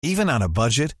Even on a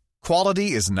budget,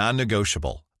 quality is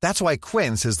non-negotiable. That's why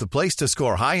Quince is the place to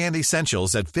score high-end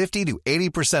essentials at 50 to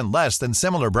 80% less than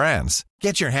similar brands.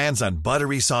 Get your hands on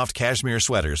buttery soft cashmere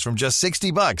sweaters from just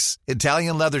 $60,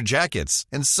 Italian leather jackets,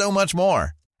 and so much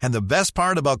more. And the best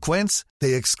part about Quince,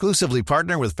 they exclusively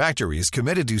partner with factories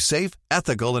committed to safe,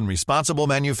 ethical, and responsible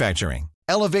manufacturing.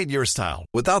 Elevate your style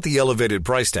without the elevated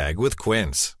price tag with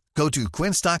Quince. Go to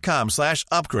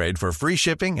quince.com/upgrade for free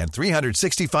shipping and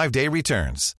 365-day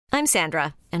returns. I'm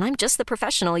Sandra, and I'm just the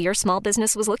professional your small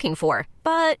business was looking for.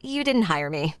 But you didn't hire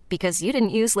me because you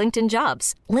didn't use LinkedIn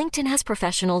Jobs. LinkedIn has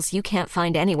professionals you can't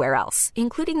find anywhere else,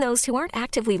 including those who aren't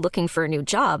actively looking for a new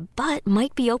job, but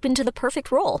might be open to the perfect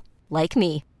role, like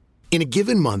me. In a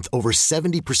given month, over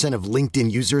 70% of LinkedIn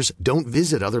users don't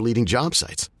visit other leading job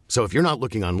sites. So if you're not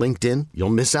looking on LinkedIn, you'll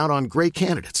miss out on great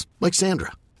candidates like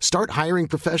Sandra. Start hiring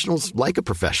professionals like a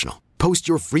professional. Post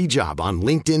your free job on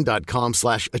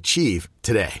linkedin.com/achieve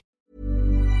today.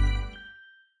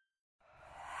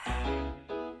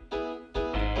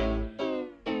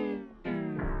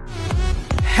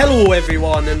 Hello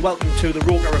everyone and welcome to the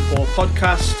Roker Report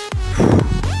podcast.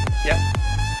 Yep,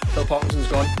 Phil Parkinson's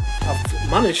gone.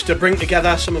 I've managed to bring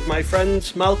together some of my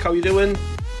friends. Malk, how you doing?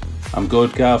 I'm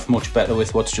good, Gav. Much better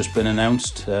with what's just been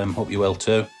announced. Hope you're well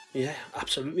too. Yeah,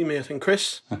 absolutely, mate. And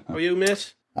Chris, how are you,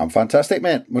 mate? I'm fantastic,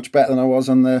 mate. Much better than I was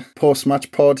on the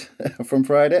post-match pod from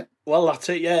Friday. Well, that's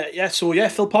it, yeah. So,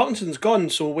 Phil Parkinson's gone,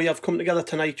 so we have come together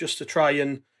tonight just to try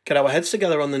and get our heads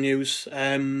together on the news.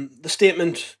 The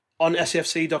statement on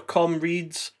SAFC.com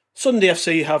reads, Sunday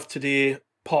FC have today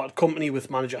parted company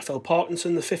with manager Phil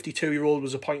Parkinson. The 52-year-old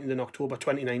was appointed in October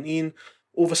 2019,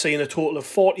 overseeing a total of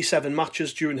 47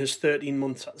 matches during his 13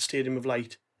 months at the Stadium of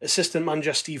Light. Assistant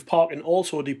manager Steve Parkin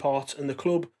also departs, and the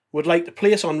club would like to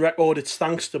place on record its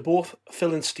thanks to both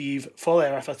Phil and Steve for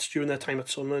their efforts during their time at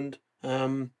Sunderland.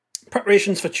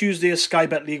 Preparations for Tuesday's Sky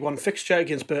Bet League One fixture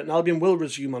against Burton Albion will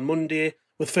resume on Monday,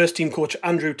 with first team coach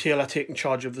Andrew Taylor taking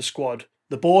charge of the squad.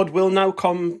 The board will now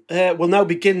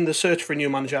begin the search for a new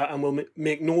manager and will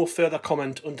make no further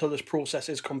comment until this process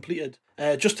is completed.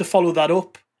 Just to follow that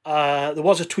up, there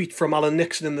was a tweet from Alan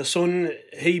Nixon in The Sun.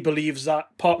 He believes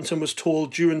that Parkinson was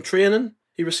told during training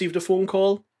he received a phone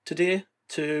call today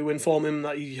to inform him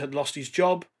that he had lost his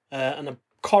job. And I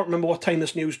can't remember what time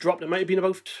this news dropped. It might have been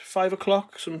about 5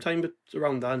 o'clock, sometime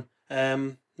around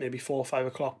then. Maybe 4 or 5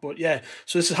 o'clock. But yeah,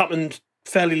 so this has happened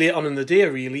fairly late on in the day,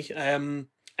 really.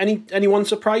 Anyone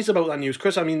surprised about that news,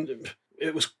 Chris? I mean,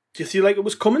 do you feel like it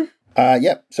was coming?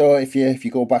 Yeah. So if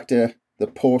you go back to the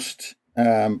post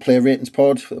player ratings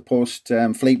pod for the post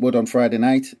Fleetwood on Friday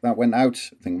night, that went out.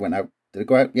 I think it went out. Did it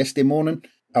go out yesterday morning?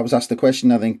 I was asked the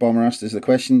question. I think Bomber asked us the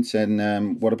question, saying,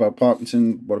 "What about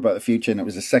Parkinson? What about the future?" And it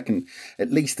was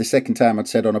at least the second time I'd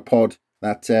said on a pod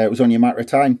that it was only a matter of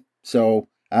time. So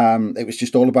it was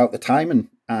just all about the timing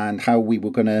and how we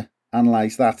were going to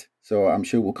analyse that. So I'm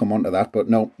sure we'll come on to that, but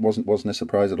no, wasn't a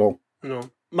surprise at all.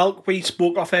 No, Malk, we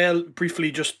spoke off air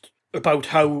briefly just about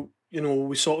how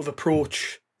we sort of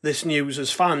approach this news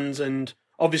as fans, and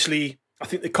obviously I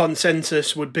think the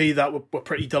consensus would be that we're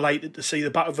pretty delighted to see the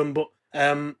back of them, but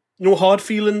no hard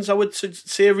feelings, I would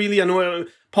say, really. I know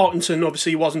Parkinson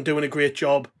obviously wasn't doing a great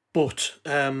job, but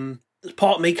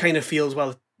part of me kind of feels,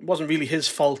 well, it wasn't really his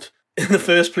fault in the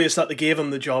first place that they gave him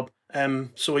the job.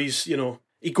 So he's,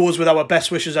 he goes with our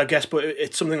best wishes, I guess, but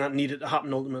it's something that needed to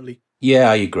happen ultimately. Yeah,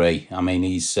 I agree. I mean,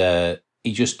 he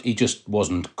just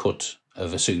wasn't cut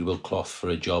of a suitable cloth for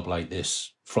a job like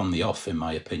this from the off, in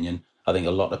my opinion. I think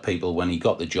a lot of people, when he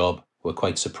got the job, were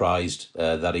quite surprised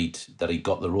that he'd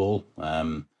got the role.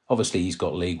 Obviously, he's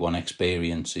got League One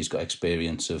experience. He's got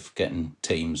experience of getting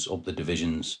teams up the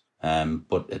divisions.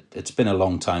 But it's been a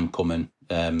long time coming.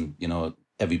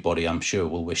 Everybody, I'm sure,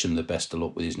 will wish him the best of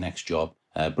luck with his next job.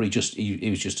 But he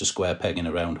was just a square peg in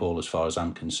a round hole as far as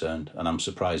I'm concerned. And I'm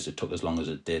surprised it took as long as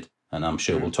it did. And I'm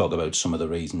sure we'll talk about some of the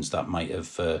reasons that might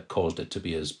have caused it to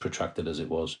be as protracted as it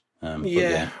was.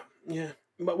 Yeah.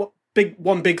 But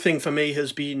one big thing for me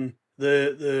has been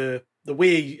the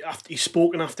way he's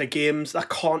spoken after games. That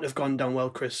can't have gone down well,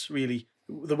 Chris. Really,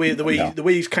 the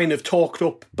way he's kind of talked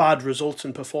up bad results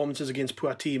and performances against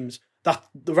poor teams. That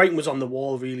the writing was on the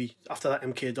wall, really, after that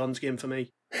MK Dons game for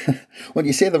me. Well,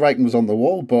 you say the writing was on the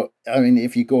wall, but I mean,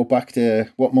 if you go back to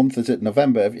what month is it?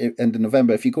 November, end of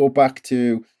November. If you go back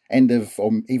to end of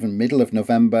or even middle of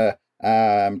November,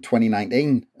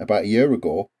 2019, about a year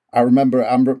ago. I remember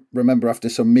after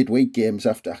some midweek games,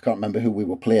 I can't remember who we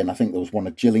were playing. I think there was one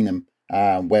at Gillingham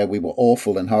where we were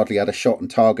awful and hardly had a shot on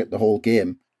target the whole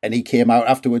game. And he came out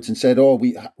afterwards and said, "Oh,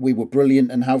 we were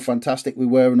brilliant and how fantastic we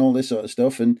were and all this sort of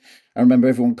stuff." And I remember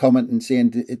everyone commenting saying,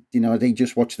 "Did he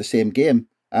just watch the same game?"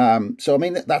 So I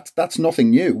mean, that's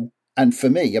nothing new. And for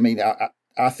me, I mean,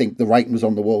 I think the writing was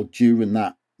on the wall during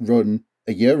that run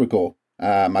a year ago.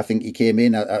 I think he came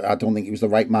in. I don't think he was the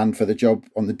right man for the job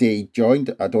on the day he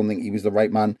joined. I don't think he was the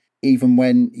right man even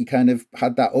when he kind of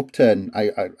had that upturn.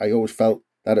 I always felt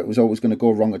that it was always going to go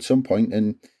wrong at some point.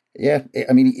 And yeah,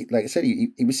 I mean, like I said,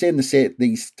 he was saying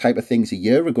these type of things a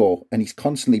year ago, and he's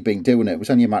constantly been doing it. It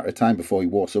was only a matter of time before he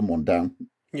wore someone down.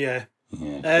 Yeah.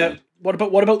 What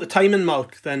about the timing,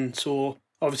 Mark, then? So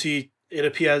obviously it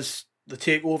appears the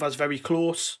takeover is very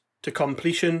close to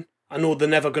completion. I know they're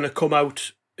never going to come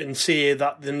out and say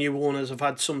that the new owners have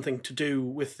had something to do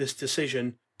with this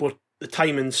decision, but the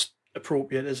timing's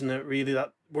appropriate, isn't it? Really,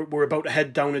 that we're about to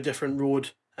head down a different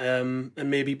road, and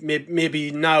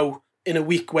maybe now in a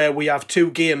week where we have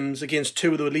 2 games against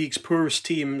 2 of the league's poorest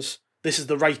teams, this is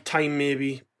the right time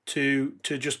maybe to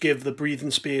just give the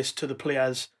breathing space to the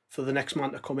players for the next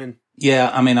man to come in.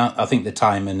 Yeah, I mean, I think the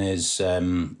timing is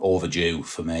overdue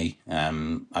for me.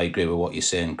 I agree with what you're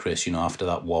saying, Chris. You know, after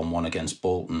that 1-1 against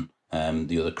Bolton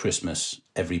the other Christmas,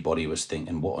 everybody was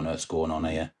thinking, what on earth's going on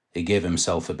here? He gave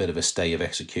himself a bit of a stay of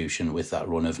execution with that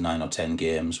run of 9 or 10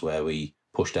 games where we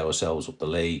pushed ourselves up the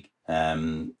league.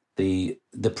 The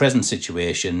present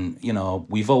situation, you know,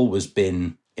 we've always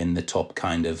been in the top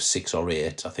kind of 6 or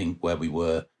 8. I think where we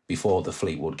were before the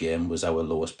Fleetwood game was our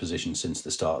lowest position since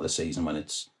the start of the season, when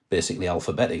it's basically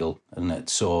alphabetical, isn't it?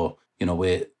 So, you know,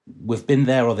 we've been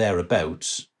there or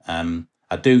thereabouts.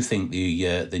 I do think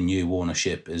the new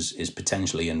ownership is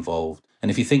potentially involved.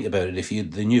 And if you think about it, if you're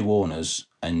the new owners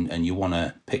and you want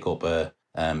to pick up an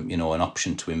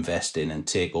option to invest in and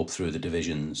take up through the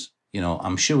divisions, you know,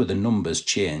 I'm sure the numbers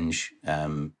change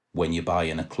when you're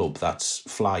buying a club that's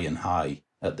flying high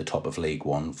at the top of League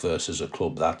One versus a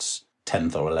club that's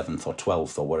 10th or 11th or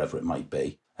 12th or wherever it might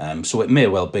be. So it may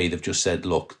well be they've just said,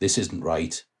 look, this isn't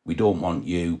right. We don't want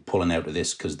you pulling out of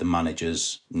this because the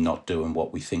manager's not doing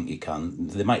what we think he can.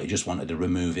 They might have just wanted to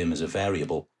remove him as a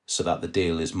variable so that the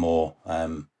deal is more,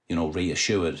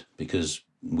 reassured, because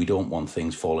we don't want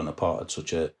things falling apart at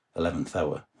such a 11th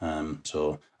hour.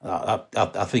 So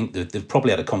I think that they've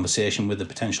probably had a conversation with the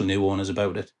potential new owners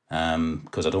about it,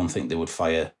 because I don't think they would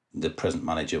fire the present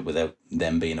manager without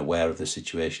them being aware of the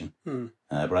situation.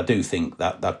 But I do think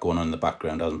that going on in the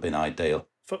background hasn't been ideal.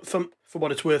 For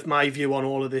what it's worth, my view on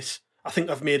all of this, I think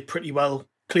I've made pretty well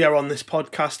clear on this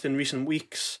podcast in recent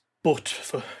weeks. But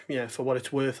for what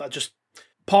it's worth,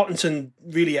 Parkinson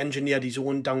really engineered his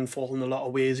own downfall in a lot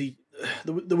of ways.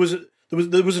 There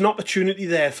was an opportunity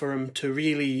there for him to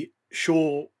really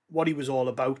show what he was all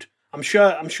about. I'm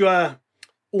sure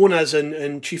owners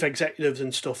and chief executives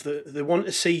and stuff, they want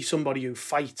to see somebody who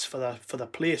fights for the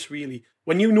place. Really,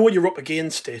 when you know you're up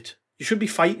against it, you should be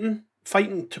fighting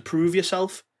to prove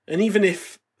yourself. And even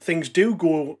if things do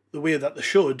go the way that they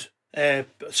should,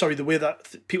 the way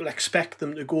that people expect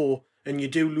them to go, and you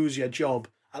do lose your job,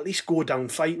 at least go down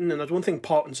fighting. And I don't think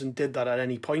Parkinson did that at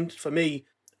any point. For me,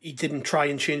 he didn't try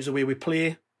and change the way we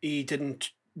play. He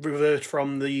didn't revert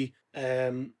from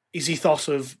his ethos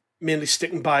of mainly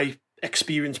sticking by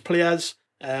experienced players.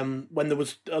 When there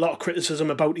was a lot of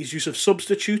criticism about his use of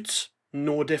substitutes,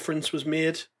 no difference was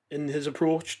made in his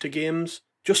approach to games.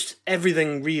 Just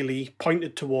everything really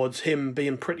pointed towards him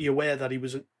being pretty aware that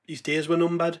his days were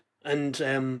numbered. And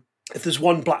if there's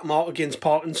one black mark against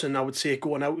Parkinson, I would say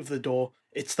going out of the door,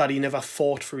 it's that he never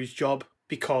fought for his job,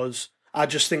 because I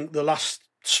just think the last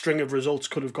string of results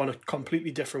could have gone a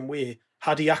completely different way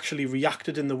had he actually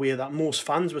reacted in the way that most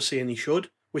fans were saying he should,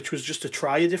 which was just to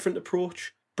try a different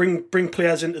approach, bring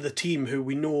players into the team who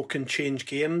we know can change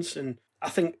games. And I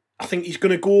think he's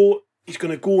going to go. He's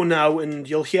going to go now, and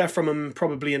you'll hear from him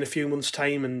probably in a few months'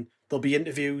 time, and there'll be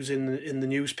interviews in the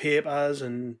newspapers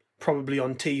and probably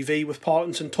on TV with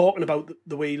Parkinson talking about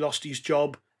the way he lost his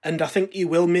job. And I think he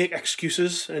will make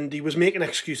excuses, and he was making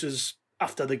excuses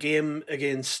after the game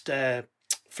against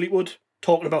Fleetwood,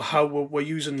 talking about how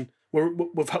we're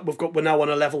now on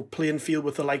a level playing field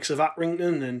with the likes of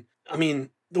Accrington. And I mean,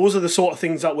 those are the sort of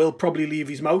things that will probably leave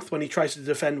his mouth when he tries to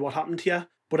defend what happened here.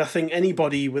 But I think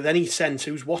anybody with any sense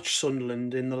who's watched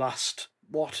Sunderland in the last,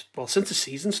 since the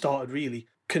season started really,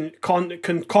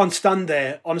 can't stand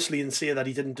there honestly and say that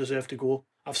he didn't deserve to go.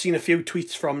 I've seen a few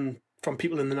tweets from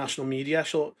people in the national media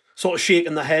sort of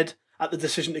shaking their head at the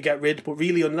decision to get rid, but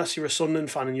really, unless you're a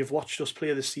Sunderland fan and you've watched us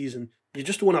play this season, you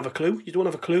just don't have a clue. You don't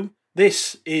have a clue.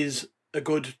 This is a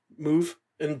good move,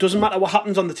 and it doesn't matter what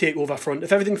happens on the takeover front.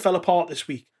 If everything fell apart this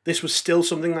week, this was still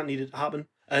something that needed to happen.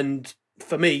 And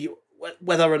for me,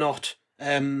 whether or not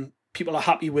people are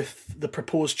happy with the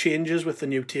proposed changes with the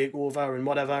new takeover and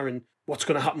whatever, and what's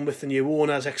going to happen with the new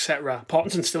owners, etc.,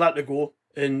 Parkinson still had to go.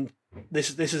 and this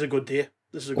is a good day.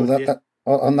 This is a good day.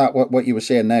 On that, what you were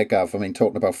saying there, Gav, I mean,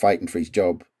 talking about fighting for his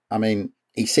job, I mean,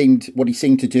 what he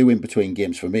seemed to do in between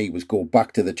games for me was go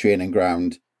back to the training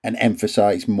ground and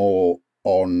emphasise more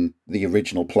on the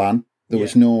original plan. There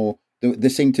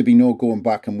seemed to be no going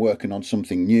back and working on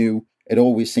something new. It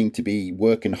always seemed to be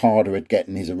working harder at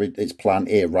getting his plan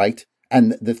A right.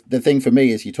 And the thing for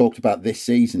me is, you talked about this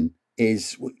season,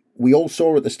 is we all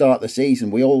saw at the start of the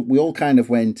season, we all kind of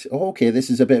went, oh, okay, this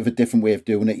is a bit of a different way of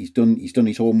doing it. He's done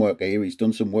his homework here. He's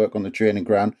done some work on the training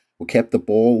ground. We kept the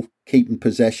ball, keeping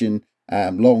possession,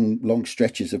 long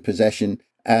stretches of possession.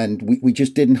 And we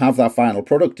just didn't have that final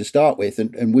product to start with.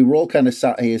 And we were all kind of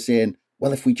sat here saying,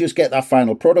 well, if we just get that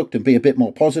final product and be a bit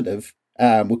more positive,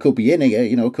 we could be in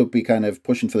here, could be kind of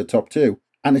pushing for the top two.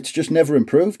 And it's just never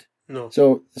improved. No.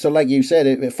 So like you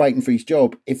said, fighting for his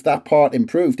job, if that part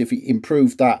improved, if he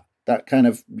improved that kind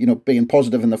of, being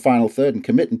positive in the final third and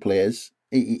committing players,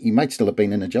 he might still have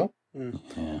been in a job.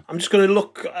 Yeah. I'm just going to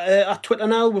look at Twitter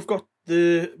now. We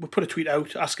put a tweet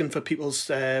out asking for people's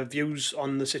views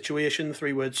on the situation,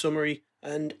 3-word summary,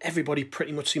 and everybody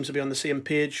pretty much seems to be on the same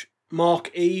page.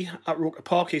 Mark E at Roker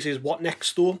Park, he says, what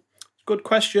next though? Good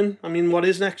question. I mean, what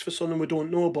is next for Sunderland, we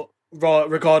don't know, but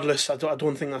regardless, I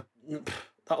don't think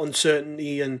that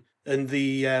uncertainty and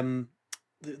the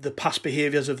past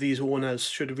behaviours of these owners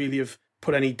should really have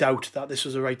put any doubt that this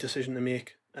was the right decision to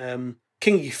make.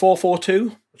 Kingy 442,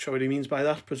 not sure what he means by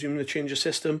that, presuming to change the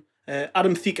system.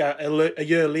 Adam Thika a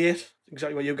year late,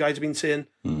 exactly what you guys have been saying.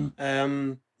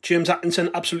 James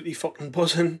Atkinson absolutely fucking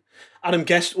buzzing. Adam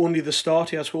Guest only the start,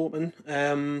 he was hoping.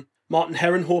 Martin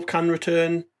Heron hope can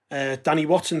return. Danny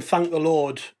Watson, thank the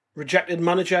Lord. Rejected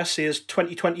manager says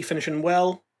 2020 finishing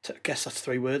well. I guess that's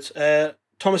 3 words.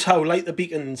 Thomas Howe, light the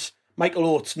beacons. Michael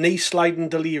Oates, knee sliding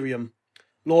delirium.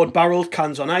 Lord Barrel,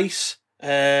 cans on ice.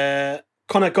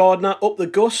 Connor Gardner, up the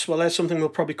Gus. Well, there's something we'll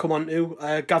probably come on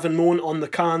to. Gavin Moan on the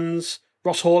cans.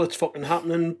 Ross Hall, it's fucking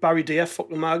happening. Barry Deer, fuck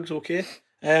the mags, okay.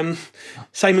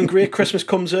 Simon Gray, Christmas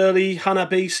comes early. Hannah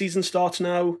B, season starts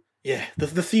now. Yeah,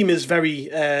 the theme is very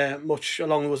much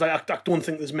along those lines. I don't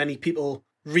think there's many people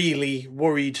really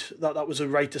worried that was a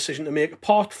right decision to make,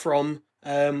 apart from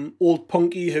Old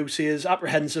Punky, who says,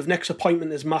 apprehensive, next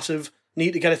appointment is massive,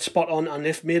 need to get it spot on, and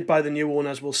if made by the new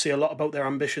owners, we'll say a lot about their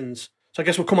ambitions. So I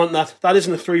guess we'll come on to that. That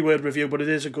isn't a 3-word review, but it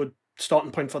is a good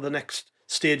starting point for the next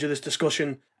stage of this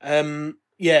discussion. The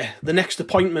next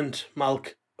appointment,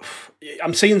 Malk.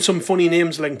 I'm seeing some funny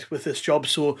names linked with this job,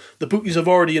 so the bookies have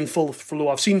already in full flow.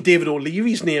 I've seen David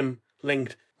O'Leary's name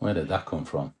linked. Where did that come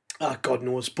from? God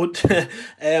knows, but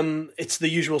it's the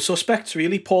usual suspects,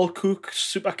 really. Paul Cook,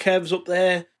 Super Kev's up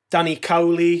there, Danny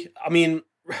Cowley. I mean,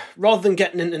 rather than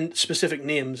getting into specific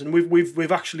names, and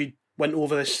we've actually went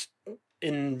over this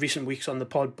in recent weeks on the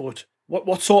pod, but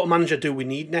what sort of manager do we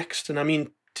need next? And I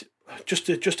mean, just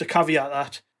to caveat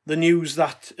that, the news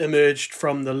that emerged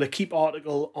from the L'Equipe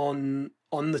article on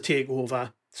the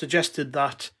takeover suggested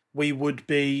that we would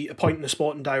be appointing a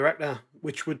sporting director,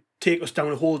 which would take us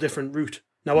down a whole different route.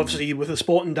 Now, obviously, with a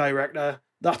sporting director,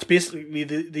 that's basically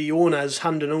the owners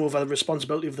handing over the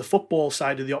responsibility of the football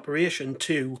side of the operation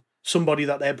to somebody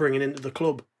that they're bringing into the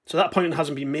club. So that appointment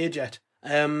hasn't been made yet.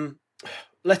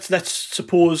 Let's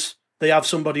suppose they have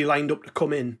somebody lined up to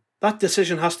come in. That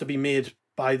decision has to be made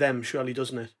by them, surely,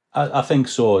 doesn't it? I think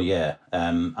so, yeah.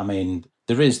 I mean,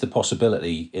 there is the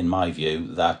possibility, in my view,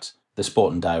 that the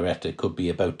sporting director could be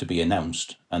about to be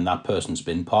announced, and that person's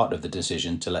been part of the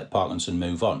decision to let Parkinson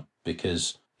move on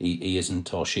because he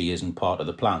isn't or she isn't part of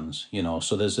the plans,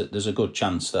 So there's a good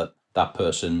chance that that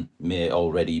person may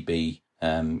already be,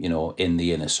 in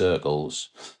the inner circles.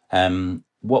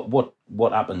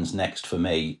 What happens next for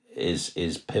me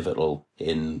is pivotal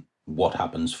in what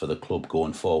happens for the club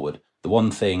going forward. The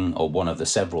one thing, or one of the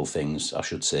several things, I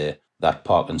should say, that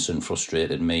Parkinson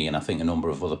frustrated me, and I think a number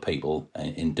of other people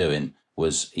in doing,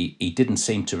 was he didn't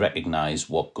seem to recognise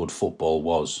what good football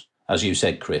was. As you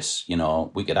said, Chris,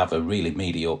 we could have a really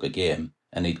mediocre game,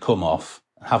 and he'd come off,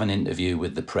 have an interview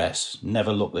with the press,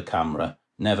 never look the camera,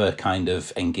 never kind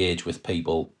of engage with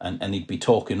people, and he'd be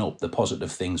talking up the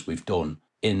positive things we've done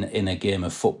in a game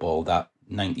of football that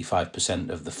 95%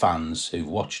 of the fans who've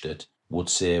watched it would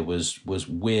say was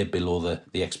way below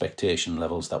the expectation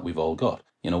levels that we've all got.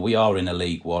 We are in a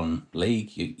League One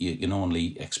league. You can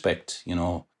only expect,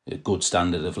 a good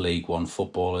standard of League One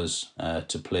footballers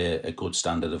to play a good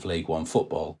standard of League One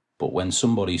football. But when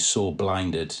somebody's so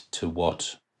blinded to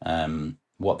what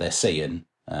they're seeing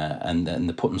and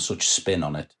they're putting such spin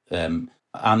on it,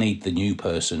 I need the new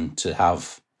person to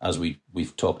have, as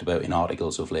we've talked about in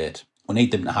articles of late, we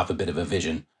need them to have a bit of a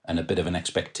vision a bit of an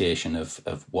expectation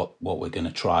of what we're going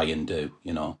to try and do,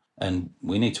 And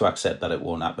we need to accept that it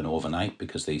won't happen overnight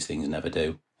because these things never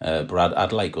do. But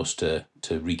I'd like us to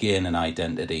regain an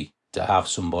identity, to have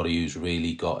somebody who's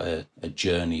really got a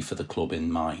journey for the club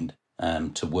in mind,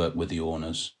 to work with the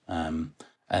owners. And,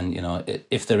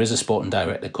 if there is a sporting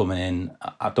director coming in,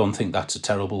 I don't think that's a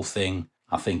terrible thing.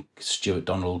 I think Stuart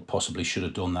Donald possibly should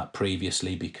have done that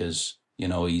previously because,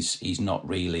 he's not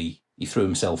really, he threw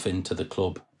himself into the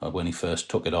club when he first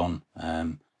took it on.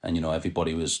 And,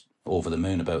 everybody was over the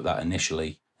moon about that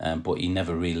initially. But he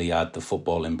never really had the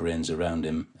footballing brains around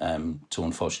him to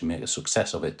unfortunately make a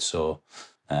success of it. So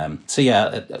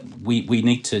we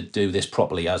need to do this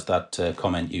properly, as that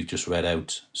comment you've just read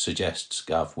out suggests,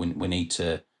 Gav. We need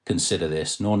to consider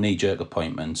this. No knee-jerk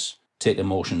appointments. Take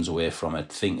emotions away from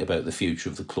it. Think about the future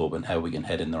of the club and how we can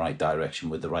head in the right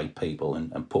direction with the right people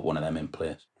and put one of them in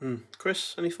place.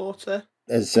 Chris, any thoughts there?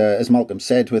 As Malcolm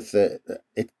said, with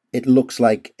it looks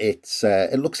like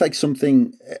it looks like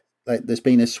something like there's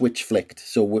been a switch flicked.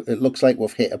 So it looks like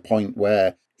we've hit a point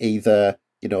where either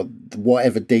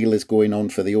whatever deal is going on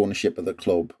for the ownership of the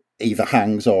club either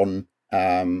hangs on,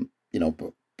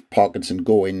 Parkinson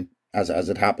going as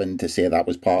it happened to say that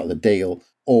was part of the deal,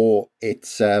 or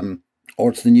it's the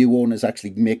new owners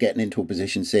actually getting into a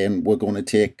position saying we're going to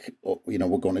take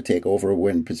over a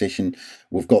win position.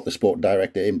 We've got the sport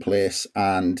director in place,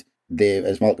 and they,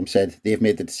 as Malcolm said, they've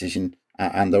made the decision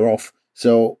and they're off.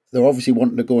 So they're obviously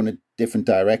wanting to go in a different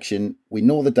direction. We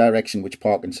know the direction which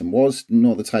Parkinson was,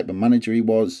 know the type of manager he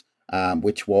was,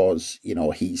 which was,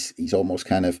 he's almost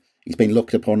he's been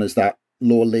looked upon as that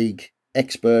lower league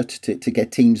expert to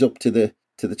get teams up to the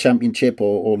Championship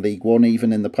or League One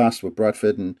even in the past with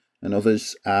Bradford and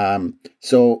others.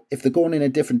 So if they're going in a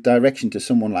different direction to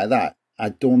someone like that, I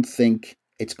don't think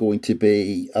it's going to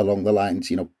be along the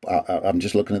lines, I'm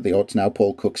just looking at the odds now,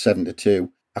 Paul Cook 7-2.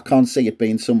 I can't see it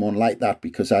being someone like that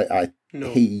because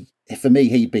for me,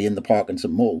 he'd be in the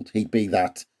Parkinson mould. He'd be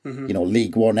that,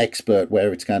 League One expert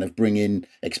where it's kind of bringing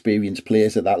experienced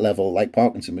players at that level like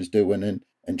Parkinson was doing and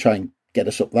try and get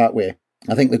us up that way.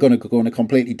 I think they're going to go in a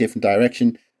completely different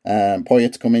direction.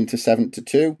 Poyet's come into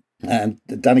 7-2 and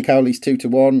Danny Cowley's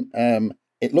 2-1.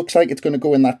 It looks like it's going to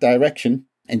go in that direction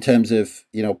in terms of,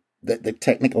 the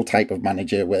technical type of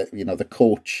manager where, the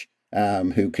coach,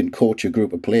 who can coach a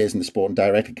group of players and the sporting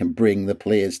director can bring the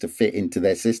players to fit into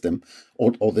their system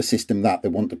or the system that they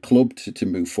want the club to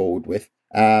move forward with.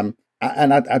 And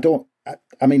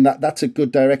that's a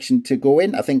good direction to go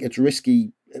in. I think it's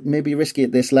risky, maybe risky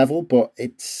at this level, but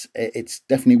it's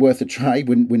definitely worth a try.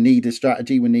 We need a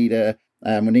strategy. We need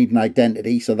an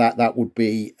identity. So that would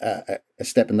be a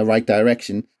step in the right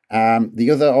direction.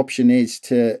 The other option is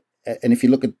and if you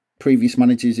look at previous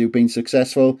managers who've been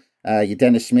successful, your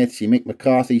Dennis Smiths, your Mick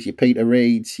McCarthy's, your Peter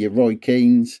Reeds, your Roy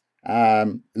Keanes.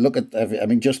 Look at,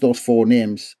 just those four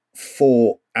names,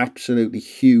 four absolutely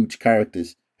huge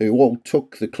characters who all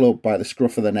took the club by the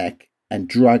scruff of the neck and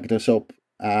dragged us up,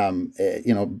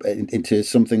 into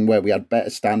something where we had better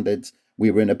standards,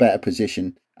 we were in a better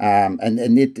position. If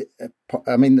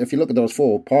you look at those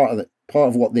four, part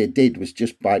of what they did was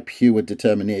just by pure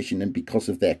determination and because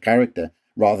of their character,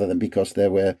 rather than because they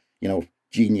were,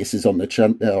 geniuses on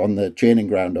the training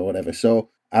ground or whatever. So,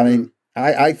 I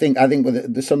think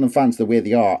with the Sunderland fans, the way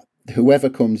they are, whoever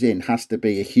comes in has to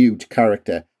be a huge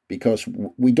character because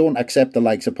we don't accept the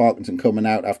likes of Parkinson coming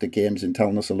out after games and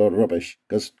telling us a load of rubbish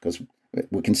because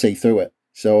we can see through it.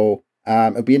 So,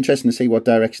 it'll be interesting to see what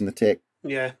direction they take.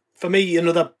 Yeah. For me,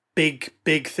 another big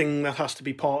thing that has to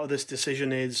be part of this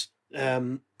decision is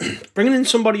bringing in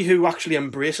somebody who actually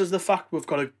embraces the fact we've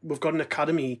got an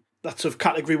academy that's of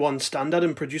Category 1 standard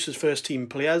and produces first team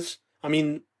players.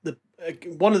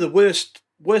 One of the worst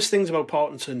things about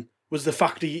Parkinson was the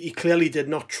fact he clearly did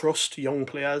not trust young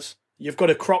players. You've got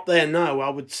a crop there now, I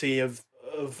would say, of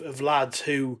lads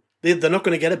who they're not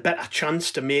going to get a better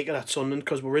chance to make it at Sunderland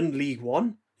because we're in League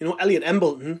One. Elliot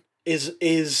Embleton is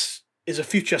a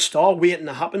future star waiting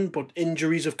to happen, but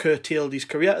injuries have curtailed his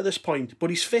career to this point. But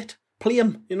he's fit. Play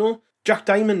him, Jack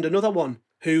Diamond, another one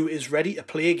who is ready to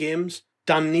play games.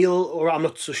 Dan Neil, or I'm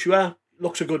not so sure,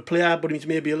 looks a good player, but he's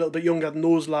maybe a little bit younger than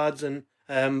those lads, and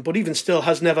but even still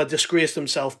has never disgraced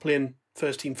himself playing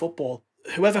first team football.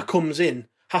 Whoever comes in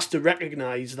has to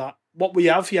recognise that what we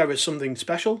have here is something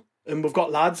special, and we've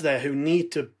got lads there who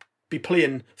need to be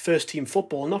playing first team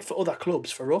football, not for other clubs,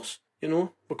 for us. We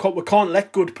can't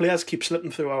let good players keep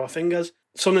slipping through our fingers.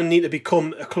 Sunderland need to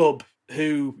become a club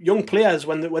who young players,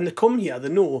 when they come here, they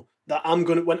know that I'm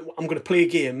going to play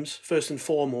games first and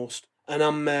foremost. And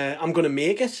I'm going to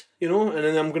make it, and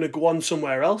then I'm going to go on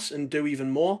somewhere else and do even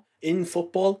more in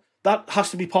football. that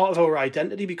has to be part of our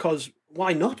identity, because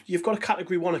why not? You've got a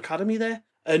Category 1 academy there,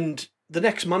 and the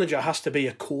next manager has to be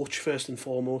a coach first and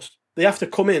foremost. They have to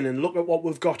come in and look at what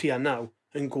we've got here now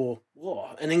and go,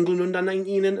 whoa, an England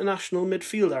under-19 international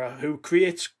midfielder who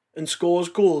creates and scores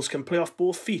goals, can play off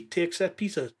both feet, take set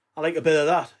pieces. I like a bit of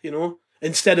that, you know?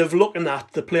 Instead of looking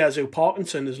at the players who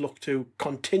Parkinson has looked to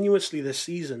continuously this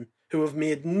season, who have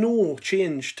made no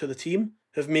change to the team,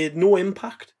 have made no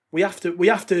impact. We have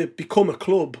to become a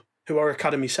club who are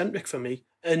academy-centric for me.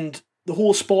 And the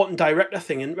whole sporting director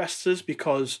thing interests us,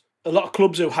 because a lot of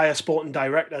clubs who hire sporting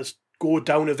directors go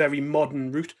down a very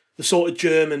modern route, the sort of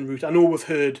German route. I know we've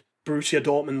heard Borussia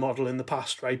Dortmund model in the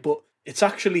past, right? But it's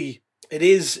actually, it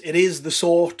is the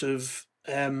sort of,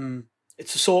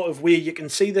 it's the sort of way you can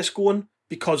see this going,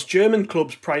 because German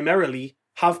clubs primarily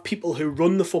have people who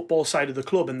run the football side of the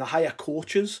club and they hire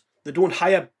coaches. They don't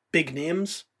hire big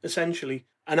names, essentially.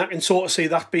 And I can sort of see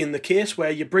that being the case,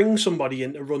 where you bring somebody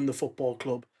in to run the football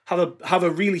club, have a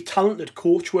really talented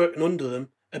coach working under them,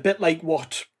 a bit like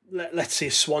what, let's say,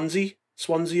 Swansea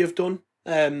have done.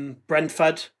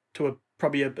 Brentford, to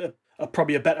probably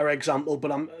a better example,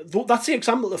 but that's the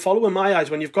example to follow in my eyes.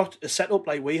 When you've got a setup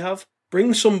like we have,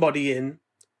 bring somebody in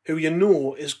who you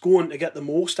know is going to get the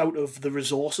most out of the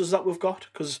resources that we've got.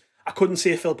 Because I couldn't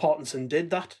say Phil Parkinson did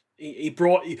that.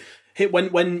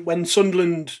 When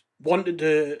Sunderland wanted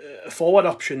a forward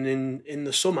option in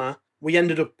the summer, we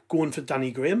ended up going for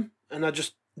Danny Graham, and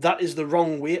that is the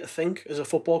wrong way to think as a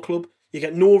football club. You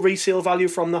get no resale value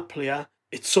from that player.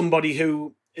 It's somebody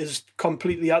who is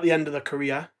completely at the end of their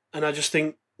career, and I just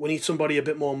think we need somebody a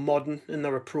bit more modern in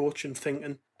their approach and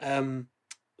thinking.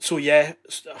 So yeah,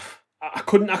 I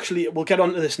couldn't actually. We'll get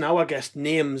onto this now, I guess.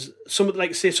 Names, some of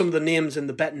the names in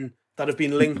the betting that have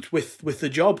been linked with the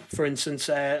job. For instance,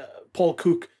 Paul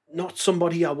Cook, not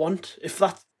somebody I want. If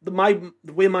that's the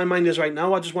way my mind is right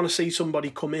now, I just want to see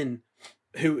somebody come in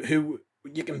who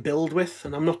you can build with,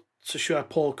 and I'm not so sure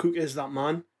Paul Cook is that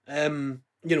man.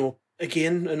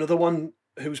 Again, another one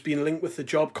who's been linked with the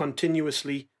job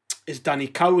continuously is Danny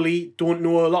Cowley. Don't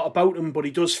know a lot about him, but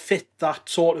he does fit that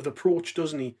sort of approach,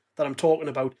 doesn't he, that I'm talking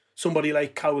about? Somebody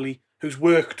like Cowley, who's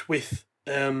worked with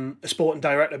a sporting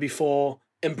director before,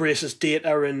 embraces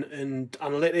data and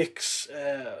analytics,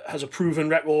 has a proven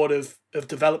record of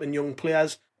developing young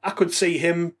players. I could see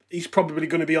him. He's probably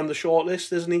going to be on the short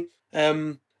list, isn't he?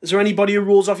 Is there anybody who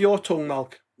rolls off your tongue,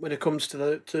 Malk, when it comes to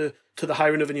the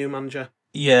hiring of a new manager?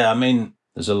 Yeah, I mean,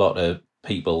 there's a lot of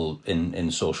people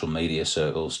in social media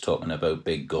circles talking about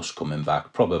Big Gus coming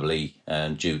back, probably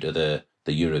due to the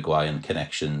Uruguayan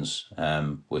connections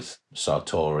with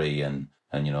Sartori and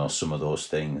some of those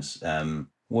things.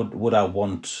 Would I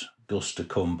want Gus to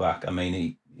come back? I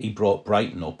mean, he brought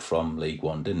Brighton up from League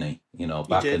One, didn't he?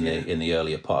 Back in the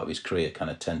earlier part of his career,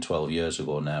 kind of 10, 12 years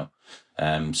ago now.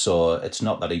 So it's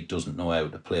not that he doesn't know how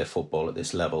to play football at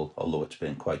this level, although it's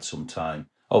been quite some time.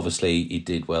 Obviously, he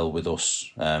did well with us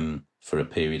for a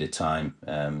period of time,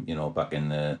 back in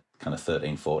the kind of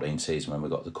 13-14 season when we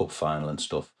got the cup final and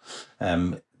stuff.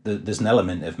 There's an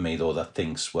element of me, though, that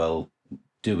thinks, well,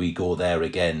 do we go there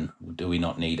again? Do we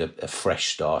not need a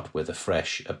fresh start with a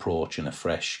fresh approach and a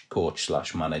fresh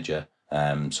coach/manager?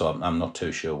 So I'm not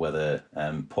too sure whether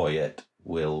Poyet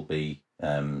will be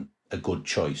a good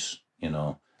choice,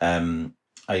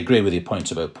 I agree with your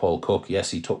points about Paul Cook.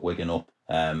 Yes, he took Wigan up,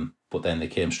 but then they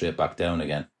came straight back down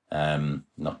again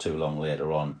not too long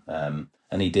later on.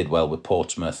 And he did well with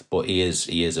Portsmouth, but he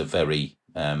is a very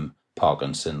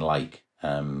Parkinson-like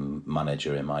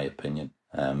manager, in my opinion.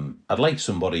 I'd like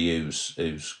somebody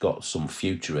who's got some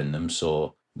future in them.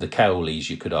 So the Cowleys,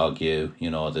 you could argue,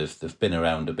 they've been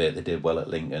around a bit. They did well at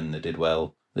Lincoln. They did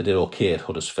okay at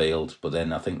Huddersfield, but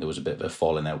then I think there was a bit of a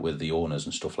falling out with the owners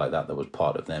and stuff like that. That was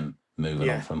part of them moving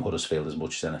on from Huddersfield as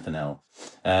much as anything else.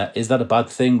 Is that a bad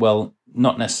thing? Well,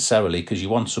 not necessarily, because you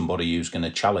want somebody who's going to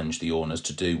challenge the owners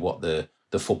to do what the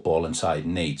football inside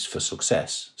needs for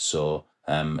success. So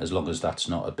as long as that's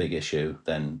not a big issue,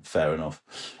 then fair enough.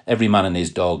 Every man and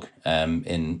his dog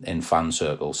in fan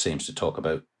circles seems to talk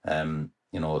about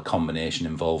a combination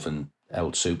involving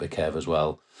El Super Kev as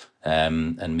well,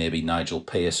 and maybe Nigel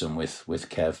Pearson with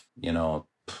Kev.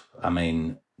 I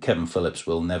mean, Kevin Phillips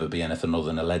will never be anything other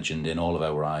than a legend in all of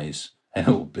our eyes, and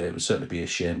it would certainly be a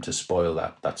shame to spoil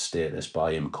that status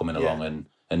by him coming along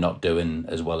and not doing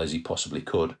as well as he possibly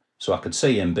could. So I could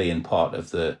see him being part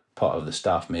of the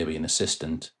staff, maybe an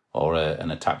assistant or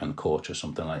an attacking coach or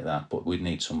something like that. But we'd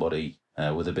need somebody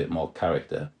with a bit more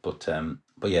character. But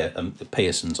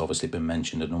Pearson's obviously been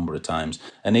mentioned a number of times,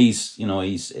 and he's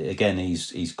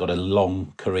got a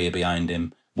long career behind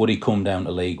him. Would he come down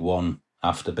to League One?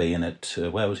 after being at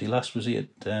where was he last? Was he at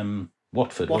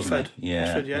Watford? Wasn't it?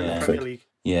 Yeah, Watford, in the Premier League.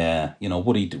 Yeah,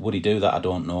 would he do that? I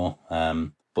don't know.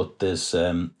 But there's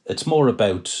it's more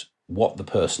about what the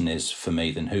person is for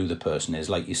me than who the person is.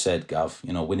 Like you said, Gav,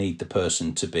 we need the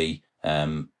person to be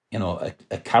a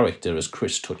character, as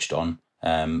Chris touched on.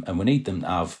 And we need them to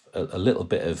have a little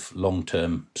bit of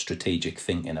long-term strategic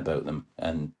thinking about them.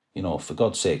 And, for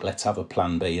God's sake, let's have a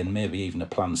plan B and maybe even a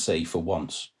plan C for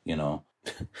once, Would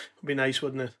be nice,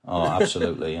 wouldn't it? Oh,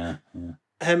 absolutely, yeah.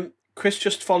 Chris,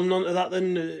 just following on to that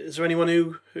then, is there anyone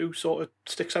who sort of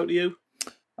sticks out to you?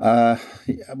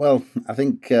 Well, I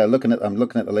think I'm looking at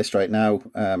the list right now.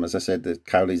 As I said, the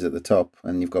Cowley's at the top,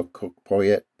 and you've got Cook,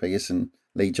 Poyet, Pearson,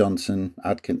 Lee Johnson,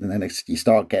 Adkins, and then you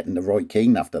start getting the Roy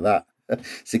Keane after that.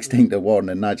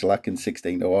 16-1 and Nigel Atkins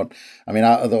 16-1. I mean,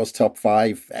 out of those top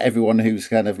five, everyone who's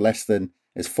kind of less than,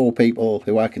 there's four people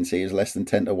who I can see is less than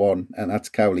 10-1, and that's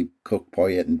Cowley, Cook,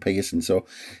 Poyet, and Pearson. So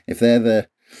if they're the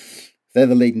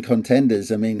leading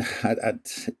contenders, I mean,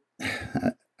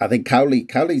 I think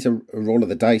Cowley's a roll of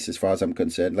the dice as far as I'm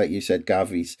concerned. Like you said,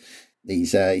 Gav, he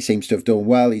seems to have done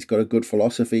well. He's got a good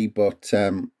philosophy, but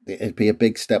it'd be a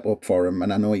big step up for him.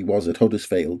 And I know he was at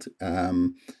Huddersfield.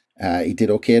 He did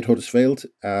okay at Huddersfield,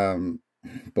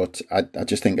 but I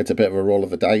just think it's a bit of a roll of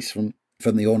the dice from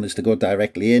the owners to go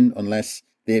directly in, unless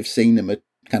they've seen him at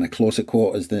kind of closer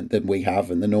quarters than we have,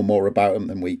 and they know more about him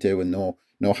than we do, and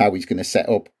know how he's going to set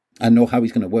up and know how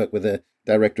he's going to work with the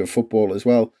director of football as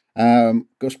well.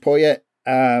 Gus Poyet,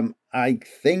 I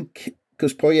think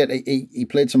Gus Poyet, he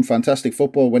played some fantastic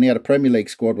football when he had a Premier League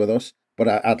squad with us.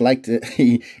 But I'd like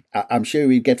to. I'm sure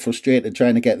he'd get frustrated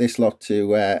trying to get this lot to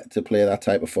play that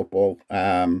type of football.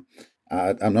 I'm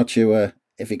not sure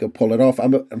if he could pull it off.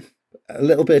 I'm a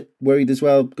little bit worried as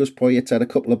well. Gus Poyet's had a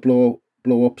couple of blow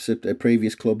ups at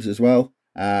previous clubs as well.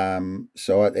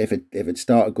 So if it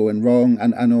started going wrong,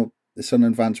 and I know the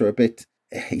Sunderland fans were a bit.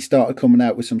 He started coming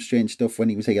out with some strange stuff when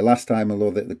he was here last time.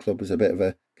 Although the club was a bit of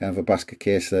a kind of a basket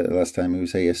case the last time he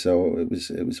was here, so it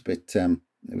was a bit.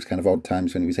 It was kind of odd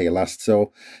times when he was here last.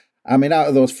 So, I mean, out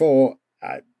of those four,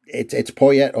 it's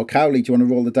Poyet or Cowley. Do you want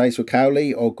to roll the dice with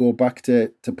Cowley or go back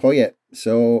to Poyet?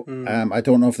 So, I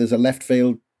don't know if there's a left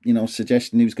field,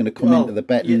 suggestion who's going to come into the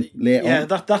betting later on. Yeah,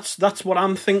 that's what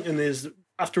I'm thinking is,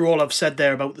 after all I've said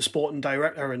there about the sporting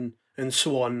director and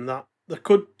so on, that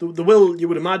there will, you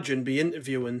would imagine, be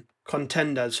interviewing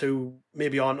contenders who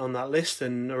maybe aren't on that list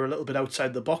and are a little bit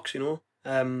outside the box,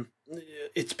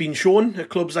 It's been shown at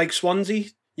clubs like Swansea.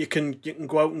 You can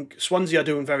go out, and Swansea are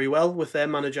doing very well with their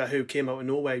manager who came out of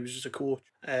nowhere. He was just a coach.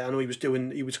 I know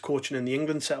he was coaching in the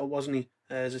England setup, wasn't he?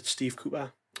 Is it Steve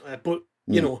Cooper? But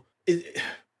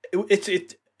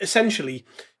it essentially,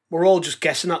 we're all just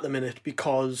guessing at the minute,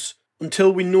 because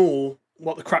until we know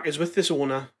what the crack is with this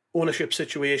ownership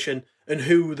situation and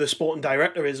who the sporting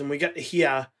director is, and we get to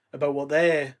hear about what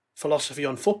their philosophy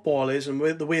on football is and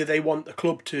the way they want the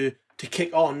club to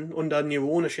kick on under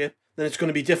new ownership, then it's going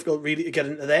to be difficult really to get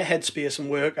into their headspace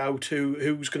and work out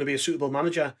who's going to be a suitable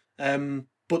manager.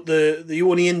 But the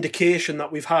only indication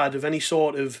that we've had of any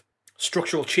sort of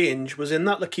structural change was in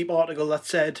that L'Équipe article that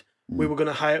said we were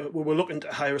looking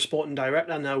to hire a sporting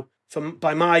director. Now,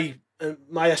 by my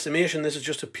estimation, this is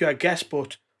just a pure guess,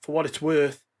 but for what it's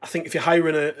worth, I think if you're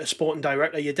hiring a sporting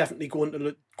director, you're definitely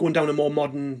going down a more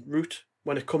modern route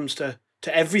when it comes to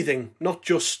everything, not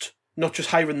just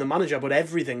hiring the manager, but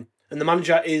everything. And the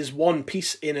manager is one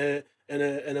piece in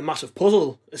a massive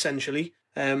puzzle, essentially.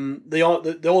 They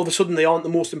all of a sudden they aren't the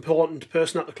most important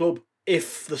person at the club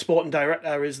if the sporting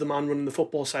director is the man running the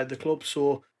football side of the club.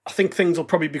 So I think things will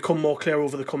probably become more clear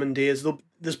over the coming days.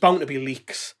 There's bound to be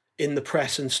leaks in the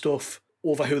press and stuff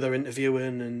over who they're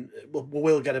interviewing, and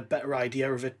we'll get a better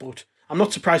idea of it. But I'm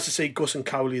not surprised to see Gus and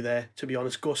Cowley there, to be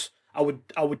honest. Gus, I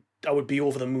would be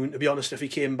over the moon, to be honest, if he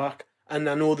came back. And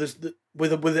I know there's the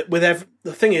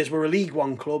thing is, we're a League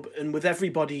One club, and with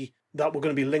everybody that we're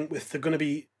going to be linked with, they're going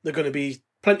to be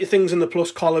plenty of things in the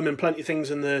plus column and plenty of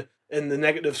things in the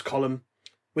negatives column.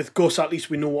 With Gus, at least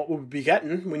we know what we'll be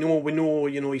getting. We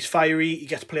know, he's fiery. He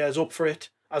gets players up for it,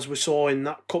 as we saw in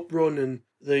that cup run and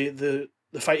the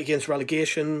fight against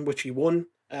relegation, which he won.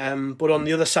 But on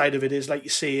the other side of it is, like you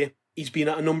say, he's been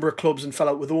at a number of clubs and fell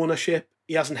out with ownership.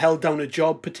 He hasn't held down a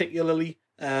job particularly.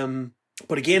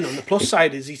 But again, on the plus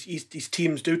side is these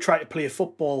teams do try to play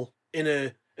football in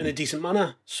a decent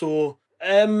manner. So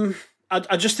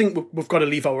I just think we've got to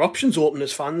leave our options open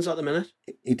as fans at the minute.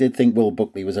 He did think Will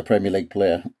Buckley was a Premier League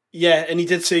player. Yeah, and he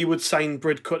did say he would sign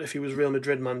Bridcut if he was Real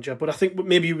Madrid manager. But I think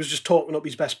maybe he was just talking up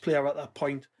his best player at that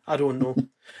point. I don't know.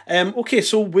 Okay,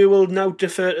 so we will now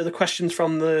defer to the questions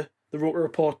from the Roker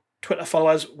Report Twitter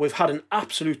followers. We've had an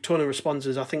absolute ton of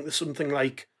responses. I think there's something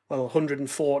like,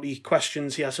 140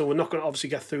 questions here, so we're not going to obviously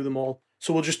get through them all.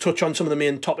 So we'll just touch on some of the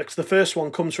main topics. The first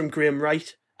one comes from Graham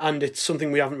Wright, and it's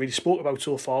something we haven't really spoke about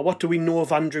so far. What do we know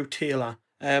of Andrew Taylor?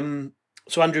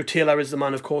 So Andrew Taylor is the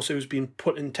man, of course, who's been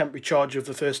put in temporary charge of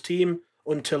the first team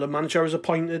until a manager is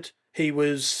appointed. He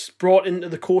was brought into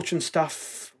the coaching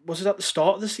staff, was it at the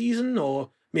start of the season or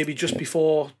maybe just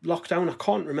before lockdown? I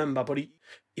can't remember, but he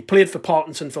played for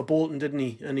Parkinson for Bolton, didn't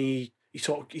he? And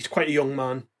he's quite a young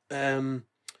man.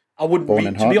 I wouldn't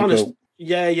read, to be honest.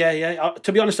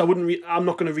 To be honest, I'm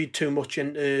not going to read too much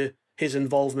into his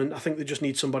involvement. I think they just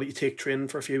need somebody to take training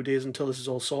for a few days until this is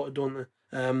all sorted, don't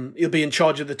they? He'll be in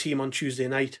charge of the team on Tuesday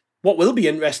night. What will be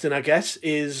interesting, I guess,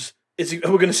 is we're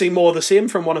going to see more of the same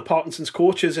from one of Parkinson's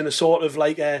coaches in a sort of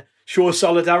like a show of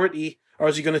solidarity, or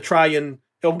is he going to try and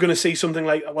we're going to see something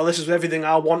like, well, this is everything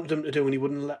I wanted him to do, and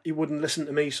he wouldn't listen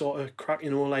to me, sort of crack,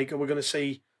 like we're going to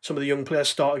see some of the young players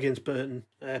start against Burton.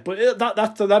 But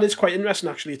that is quite interesting,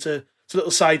 actually. It's a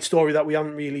little side story that we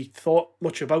haven't really thought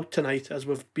much about tonight as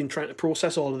we've been trying to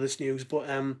process all of this news. But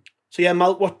so yeah,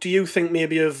 Mal, what do you think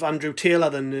maybe of Andrew Taylor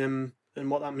then,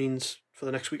 and what that means for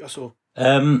the next week or so?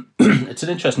 It's an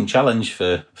interesting challenge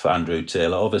for Andrew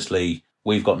Taylor. Obviously,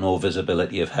 we've got no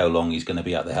visibility of how long he's going to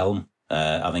be at the helm.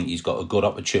 I think he's got a good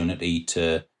opportunity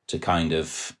to kind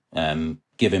of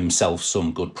give himself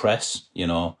some good press,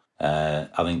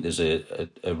 I think there's a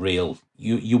real...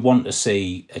 You want to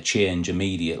see a change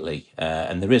immediately.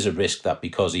 And there is a risk that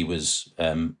because he was,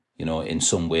 in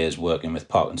some ways working with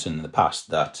Parkinson in the past,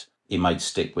 that he might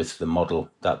stick with the model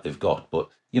that they've got. But,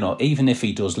 even if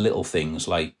he does little things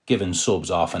like giving subs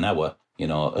half an hour,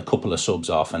 a couple of subs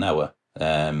half an hour,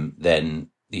 then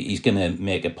he's going to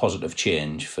make a positive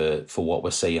change for what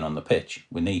we're seeing on the pitch.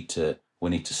 We need to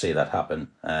see that happen.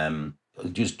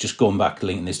 Just going back,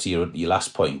 linking this to your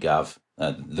last point, Gav,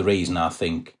 the reason I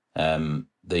think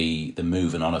the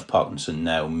moving on of Parkinson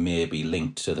now may be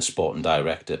linked to the sporting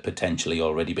director potentially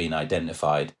already being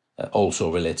identified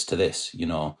also relates to this.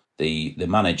 The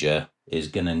manager is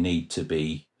going to need to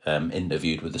be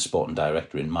interviewed with the sporting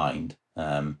director in mind.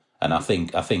 And I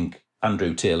think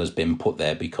Andrew Taylor's been put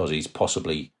there because he's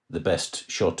possibly the best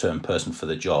short-term person for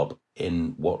the job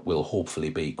in what will hopefully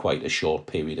be quite a short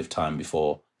period of time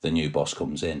before the new boss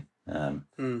comes in.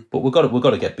 But we've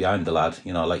got to get behind the lad.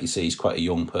 Like you say, he's quite a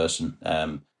young person.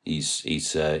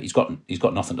 He's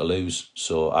got nothing to lose.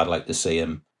 So I'd like to see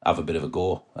him have a bit of a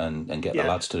go and get the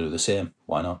lads to do the same.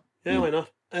 Why not? Yeah, why not?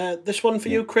 This one for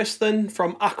you, Chris, then,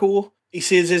 from Akko. He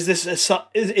says,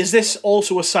 is this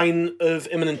also a sign of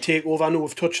imminent takeover? I know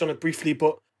we've touched on it briefly,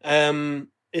 but do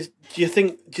you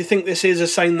think this is a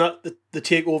sign that the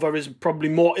takeover is probably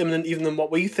more imminent even than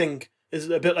what we think? Is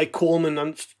it a bit like Coleman,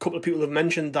 and a couple of people have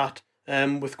mentioned that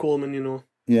with Coleman,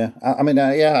 Yeah,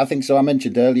 I think so. I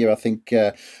mentioned earlier, I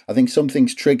think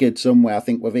something's triggered somewhere. I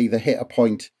think we've either hit a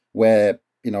point where,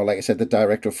 like I said, the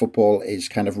director of football is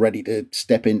kind of ready to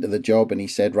step into the job, and he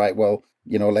said, right, well,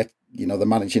 the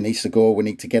manager needs to go. We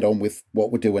need to get on with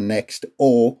what we're doing next.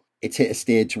 Or it's hit a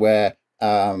stage where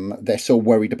they're so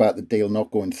worried about the deal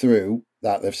not going through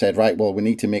that they've said, right, well, we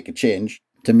need to make a change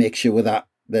to make sure that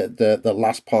the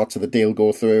last parts of the deal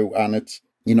go through, and it's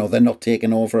they're not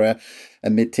taking over a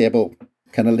mid-table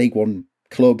kind of League One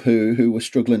club who were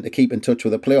struggling to keep in touch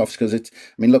with the playoffs. Because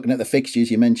looking at the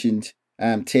fixtures, you mentioned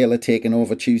Taylor taking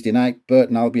over Tuesday night,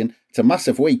 Burton Albion. It's a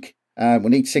massive week. We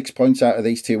need 6 points out of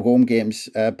these two home games.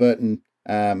 Burton,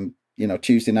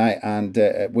 Tuesday night, and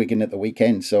Wigan at the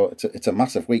weekend. So it's a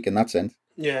massive week in that sense.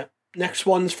 Yeah. Next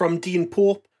one's from Dean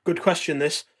Pope. Good question,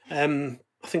 this. I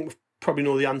think we probably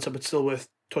know the answer, but still worth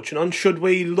touching on. Should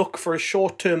we look for a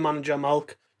short-term manager,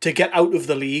 Malk, to get out of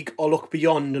the league, or look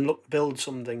beyond and look to build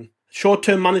something?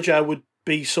 Short-term manager would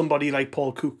be somebody like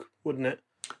Paul Cook, wouldn't it?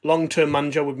 Long-term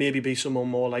manager would maybe be someone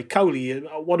more like Cowley.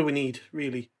 What do we need,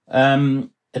 really?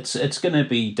 It's going to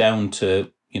be down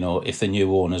to, if the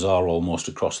new owners are almost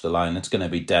across the line, it's going to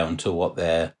be down to what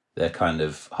their kind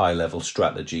of high-level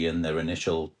strategy and their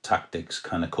initial tactics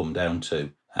kind of come down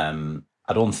to.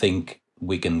 I don't think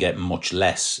we can get much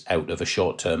less out of a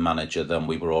short-term manager than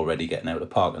we were already getting out of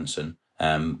Parkinson.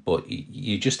 But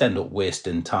you just end up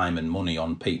wasting time and money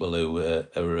on people who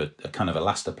are a kind of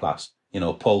elastoplast.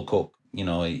 Paul Cook,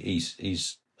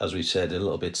 he's, as we said, a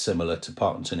little bit similar to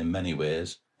Parkinson in many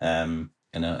ways. And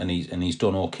he's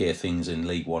done okay things in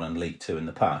League One and League Two in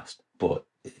the past. But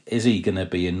is he going to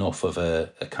be enough of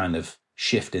a kind of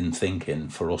shift in thinking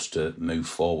for us to move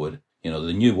forward?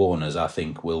 The new owners, I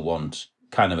think, will want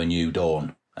kind of a new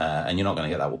dawn, and you're not going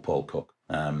to get that with Paul Cook.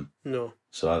 No.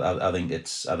 So I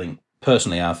think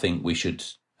personally, I think we should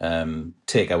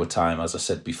take our time, as I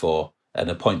said before, and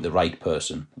appoint the right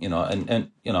person. And I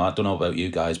don't know about you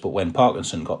guys, but when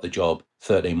Parkinson got the job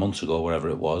 13 months ago, wherever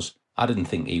it was, I didn't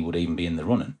think he would even be in the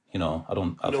running. I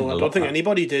don't think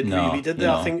anybody did really, did they?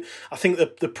 I think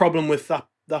the problem with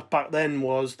that back then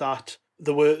was that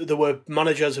there were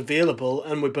managers available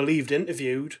and were believed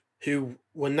interviewed who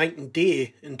were night and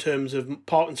day in terms of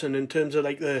Parkinson, in terms of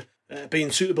like the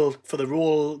being suitable for the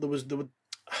role. There was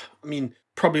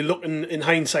probably looking in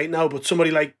hindsight now, but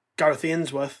somebody like Gareth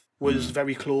Ainsworth was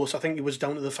very close. I think he was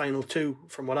down to the final two,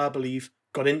 from what I believe.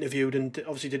 Got interviewed and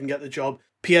obviously didn't get the job.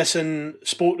 Pearson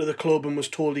spoke to the club and was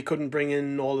told he couldn't bring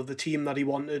in all of the team that he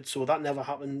wanted, so that never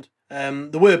happened. There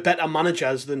were better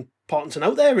managers than Parkinson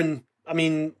out there, and I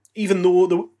mean, even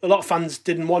though a lot of fans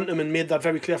didn't want him and made that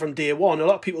very clear from day one, a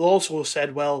lot of people also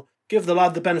said, well, give the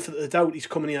lad the benefit of the doubt, he's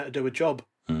coming here to do a job.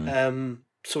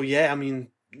 So yeah, I mean,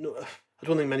 no, I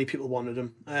don't think many people wanted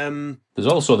him. There's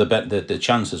also the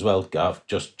chance as well, Gav,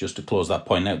 just to close that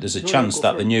point out, there's a chance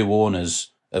that the new owners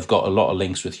have got a lot of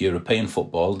links with European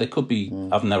football. They could be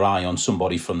having their eye on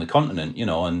somebody from the continent,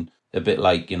 and a bit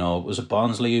like, was it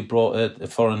Barnsley who brought a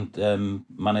foreign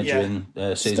manager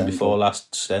in season before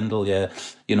last, Stendhal,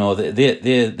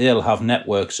 they'll have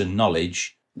networks and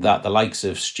knowledge that the likes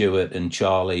of Stewart and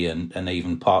Charlie and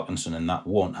even Parkinson and that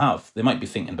won't have. They might be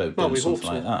thinking about doing something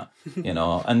like that,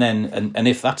 and then and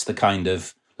if that's the kind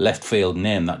of left field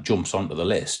name that jumps onto the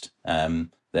list,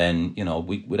 then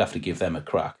we'd have to give them a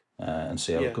crack and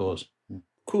see how it goes.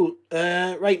 Cool.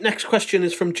 Right, next question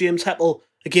is from James Heppel.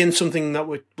 Again, something that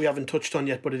we haven't touched on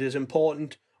yet, but it is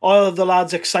important. Are the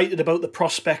lads excited about the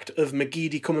prospect of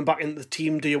McGeady coming back into the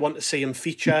team? Do you want to see him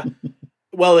feature?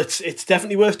 Well, it's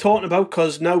definitely worth talking about,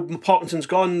 because now Parkinson's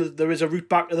gone, there is a route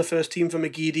back to the first team for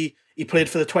McGeady. He played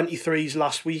for the 23s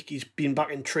last week. He's been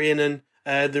back in training.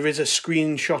 There is a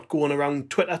screenshot going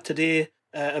around Twitter today,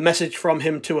 a message from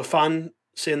him to a fan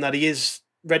saying that he is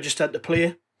registered to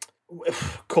play.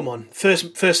 Come on,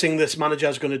 first thing this manager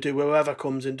is going to do, whoever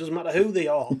comes in, doesn't matter who they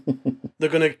are, they're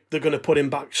gonna put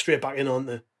him straight back in, aren't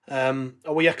they?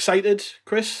 Are we excited,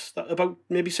 Chris, about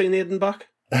maybe seeing Aidan back?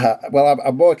 Well,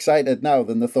 I'm more excited now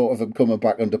than the thought of him coming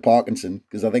back under Parkinson,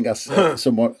 because I think that's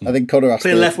somewhat. I think Connor has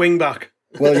playing left wing back.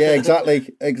 Well, yeah, exactly.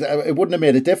 It wouldn't have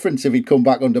made a difference if he'd come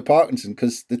back under Parkinson,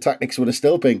 because the tactics would have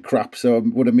still been crap, so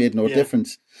it would have made no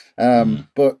difference.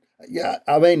 But yeah,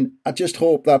 I mean, I just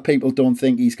hope that people don't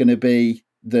think he's going to be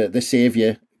the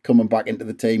saviour coming back into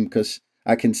the team, because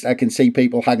I can see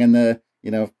people hanging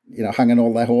hanging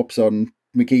all their hopes on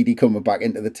McGeady coming back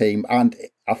into the team, and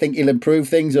I think he'll improve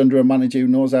things under a manager who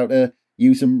knows how to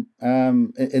use him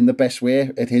in the best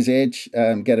way at his age,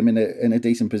 get him in a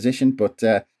decent position. But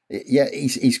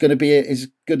he's going to be a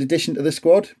good addition to the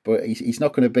squad, but he's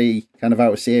not going to be kind of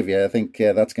our saviour. I think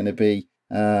that's going to be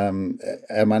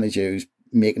a manager who's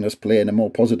making us play in a more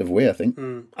positive way, I think.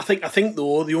 I think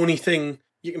though, the only thing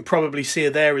you can probably say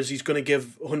there is he's going to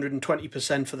give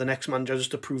 120% for the next manager,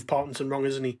 just to prove Parkinson wrong,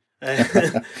 isn't he? I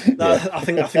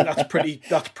think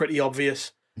that's pretty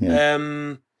obvious. Yeah.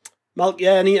 Malk,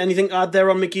 anything to add there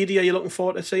on McGeady? Are you looking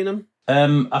forward to seeing him?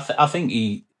 I think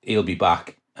he'll be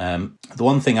back. The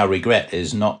one thing I regret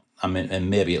is and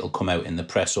maybe it'll come out in the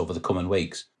press over the coming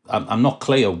weeks, I'm not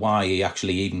clear why he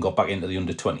actually even got back into the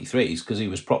under-23s, because he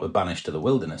was proper banished to the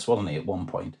wilderness, wasn't he, at one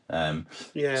point?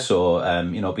 So,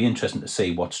 it'll be interesting to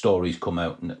see what stories come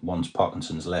out once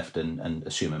Parkinson's left and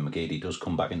assuming McGeady does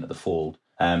come back into the fold.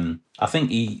 I think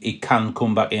he can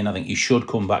come back in. I think he should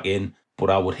come back in, but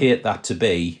I would hate that to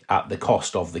be at the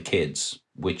cost of the kids,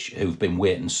 who've been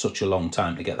waiting such a long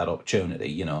time to get that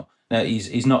opportunity, Now,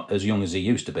 he's not as young as he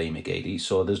used to be, McGeady,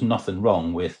 so there's nothing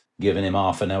wrong with giving him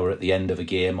half an hour at the end of a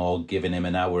game, or giving him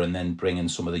an hour and then bringing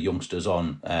some of the youngsters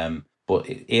on. But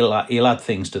he'll add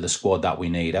things to the squad that we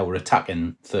need. Our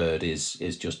attacking third is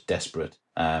just desperate.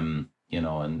 And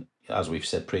as we've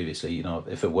said previously,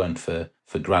 if it weren't for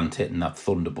Grant hitting that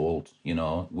thunderbolt,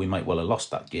 we might well have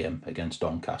lost that game against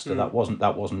Doncaster. That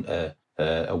wasn't a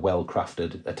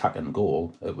well-crafted attacking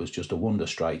goal. It was just a wonder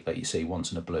strike that you see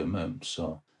once in a blue moon.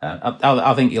 So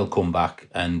I think he'll come back,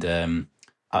 and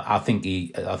I think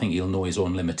he'll know his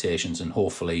own limitations, and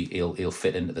hopefully he'll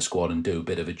fit into the squad and do a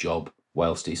bit of a job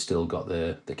whilst he's still got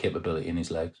the capability in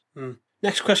his legs.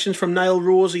 Next question from Niall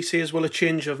Rose. He says, will a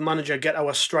change of manager get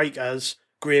our strikers,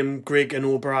 Graham, Grigg and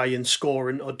O'Brien,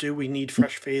 scoring, or do we need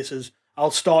fresh faces?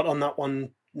 I'll start on that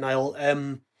one, Niall.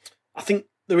 I think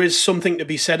there is something to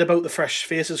be said about the fresh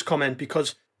faces comment,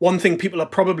 because one thing people are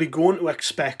probably going to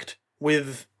expect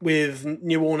with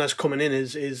new owners coming in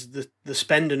is the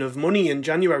spending of money in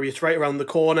January. It's right around the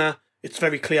corner. It's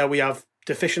very clear we have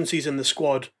deficiencies in the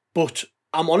squad, but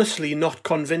I'm honestly not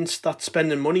convinced that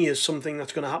spending money is something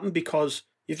that's going to happen, because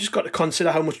you've just got to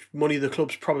consider how much money the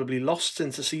club's probably lost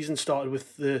since the season started,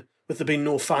 with there being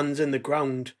no fans in the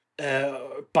ground,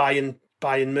 buying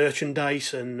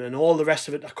merchandise and all the rest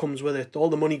of it that comes with it, all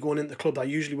the money going into the club that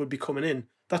usually would be coming in,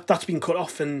 that's been cut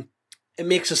off. And it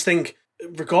makes us think,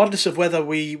 regardless of whether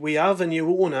we have a new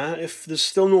owner, if there's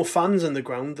still no fans in the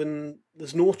ground, then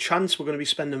there's no chance we're going to be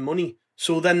spending money.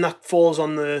 So then that falls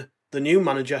on the new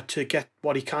manager to get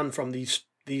what he can from these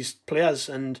players.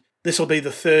 And this will be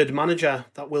the third manager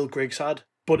that Will Griggs had.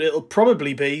 But it'll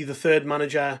probably be the third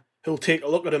manager who'll take a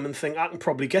look at him and think, I can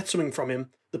probably get something from him.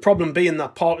 The problem being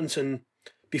that Parkinson,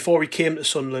 before he came to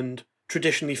Sunderland,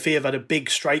 traditionally favoured a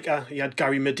big striker. He had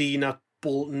Gary Medina,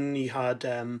 Bolton, he had...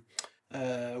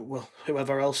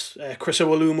 whoever else, Chris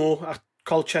Owolumo at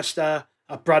Colchester,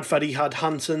 at Bradford he had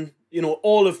Hansen.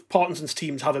 All of Parkinson's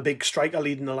teams have a big striker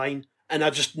leading the line, and I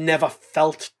just never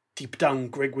felt deep down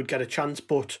Grigg would get a chance.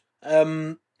 But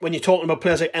when you're talking about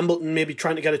players like Embleton maybe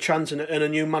trying to get a chance, and a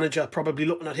new manager probably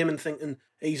looking at him and thinking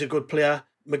he's a good player,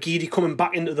 McGeady coming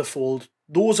back into the fold,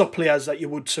 those are players that you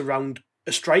would surround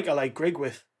a striker like Grigg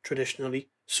with traditionally.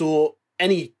 So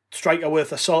any striker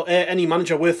worth a salt, any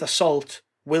manager worth a salt,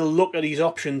 will look at these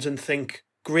options and think,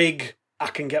 Grigg, I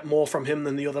can get more from him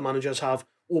than the other managers have.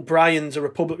 O'Brien's a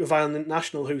Republic of Ireland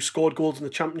international who scored goals in the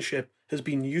Championship, has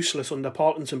been useless under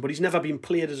Parkinson, but he's never been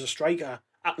played as a striker.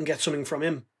 I can get something from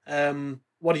him.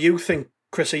 What do you think,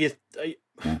 Chris? Do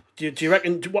you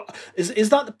reckon? What is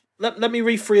that? Let me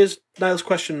rephrase Niall's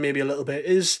question maybe a little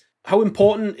bit. How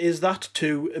important is that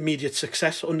to immediate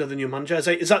success under the new manager?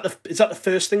 Is that the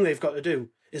first thing they've got to do?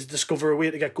 Is discover a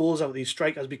way to get goals out of these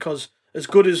strikers? Because as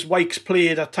good as Wyke's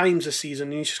played at times this season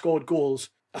and he scored goals,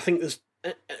 I think there's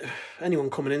anyone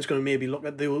coming in is going to maybe look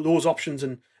at those options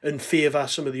and favour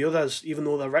some of the others, even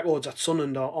though their records at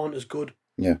Sunderland aren't as good.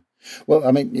 Yeah. Well,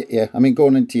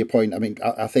 going into your point,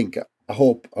 I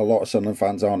hope a lot of Sunderland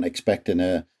fans aren't expecting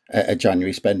a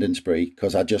January spending spree,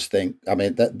 because I just think,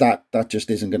 that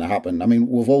just isn't going to happen.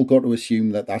 We've all got to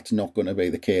assume that that's not going to be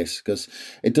the case, because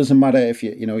it doesn't matter if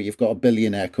you've got a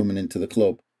billionaire coming into the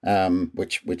club,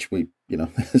 which we,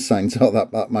 signs are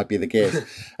that might be the case.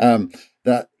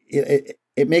 That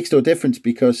it makes no difference,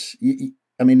 because we're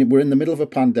in the middle of a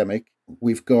pandemic.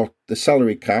 We've got the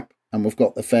salary cap and we've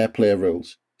got the fair play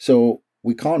rules. So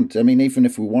we can't. Even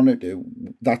if we wanted to,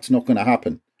 that's not going to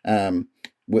happen.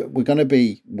 We're going to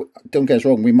be. Don't get us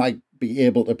wrong. We might be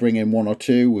able to bring in one or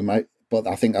two. We might, but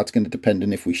I think that's going to depend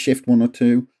on if we shift one or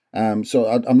two. So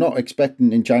I'm not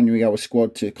expecting in January our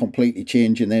squad to completely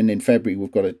change, and then in February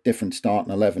we've got a different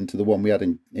starting 11 to the one we had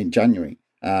in January.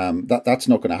 That's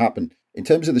not going to happen. In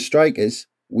terms of the strikers,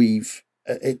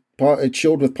 it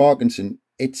showed with Parkinson.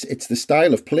 It's the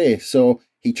style of play. So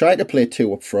he tried to play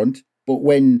two up front, but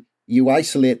when you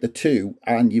isolate the two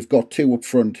and you've got two up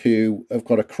front who have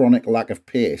got a chronic lack of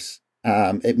pace,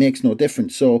 it makes no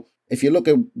difference. So if you look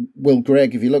at Will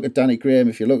Grigg, if you look at Danny Graham,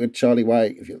 if you look at Charlie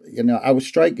White, our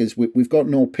strikers, we've got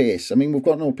no pace. We've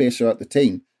got no pace throughout the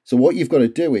team. So what you've got to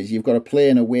do is you've got to play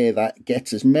in a way that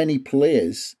gets as many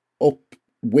players up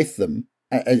with them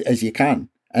as you can.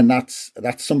 And that's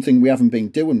something we haven't been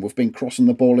doing. We've been crossing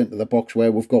the ball into the box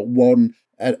where we've got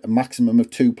a maximum of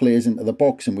two players into the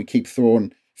box, and we keep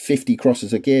throwing 50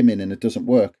 crosses a game in, and it doesn't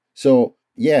work. So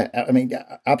yeah,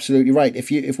 absolutely right.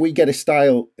 If we get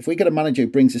a manager who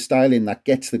brings a style in that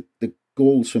gets the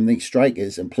goals from these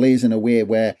strikers and plays in a way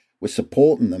where we're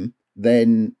supporting them,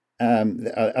 then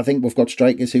I think we've got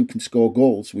strikers who can score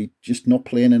goals. We're just not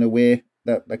playing in a way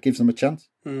that gives them a chance.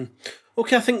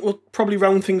 Okay, I think we'll probably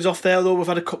round things off there, though. We've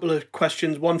had a couple of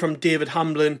questions. One from David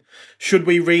Hamlin. Should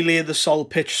we relay the Sol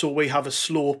pitch so we have a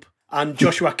slope? And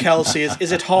Joshua Kell says,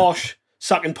 is it harsh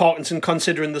sacking Parkinson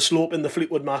considering the slope in the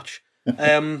Fleetwood match?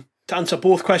 To answer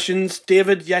both questions,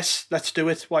 David, yes, let's do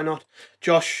it. Why not?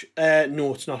 Josh,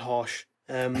 no, it's not harsh.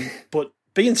 But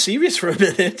being serious for a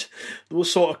minute,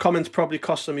 those sort of comments probably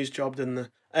cost him his job, didn't they?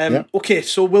 Yeah. Okay,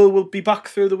 so we'll be back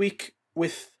through the week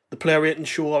with the player rating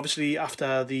show, obviously,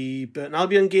 after the Burton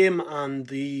Albion game, and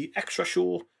the extra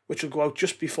show, which will go out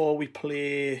just before we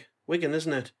play Wigan,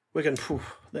 isn't it? Wigan,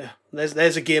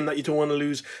 there's a game that you don't want to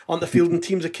lose. On the field and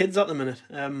teams of kids at the minute.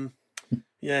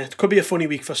 Yeah, it could be a funny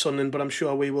week for Sunderland, but I'm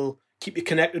sure we will keep you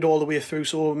connected all the way through,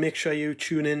 so make sure you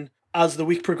tune in as the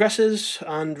week progresses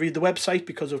and read the website,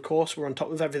 because, of course, we're on top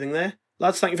of everything there.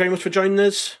 Lads, thank you very much for joining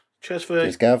us. Cheers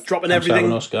for dropping everything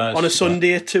on a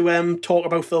Sunday to talk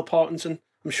about Phil Parkinson.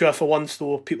 I'm sure for once,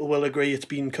 though, people will agree it's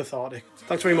been cathartic.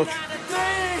 Thanks very much.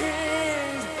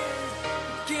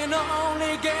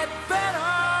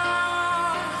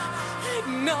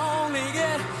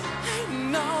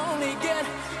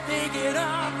 Get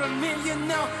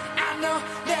I know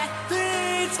that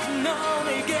things can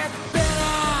only get better.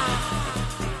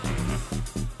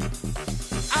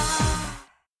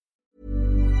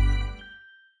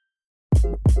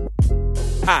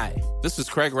 Hi, this is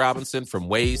Craig Robinson from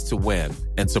Ways to Win,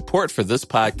 and support for this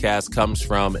podcast comes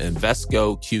from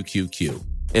Invesco QQQ.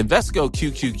 Invesco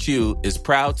QQQ is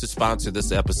proud to sponsor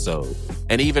this episode,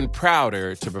 and even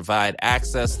prouder to provide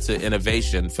access to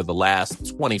innovation for the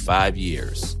last 25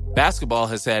 years. Basketball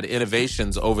has had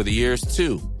innovations over the years,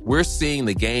 too. We're seeing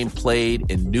the game played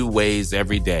in new ways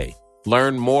every day.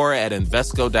 Learn more at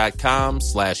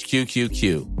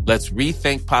Invesco.com/QQQ. Let's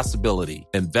rethink possibility.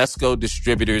 Invesco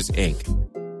Distributors, Inc.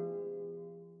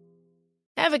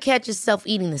 Ever catch yourself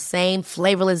eating the same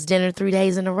flavorless dinner 3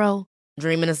 days in a row?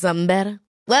 Dreaming of something better?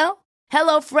 Well,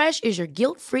 HelloFresh is your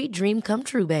guilt-free dream come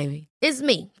true, baby. It's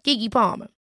me, Keke Palmer.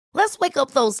 Let's wake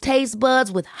up those taste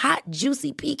buds with hot,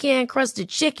 juicy pecan-crusted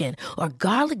chicken or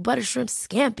garlic butter shrimp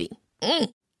scampi.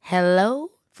 Hello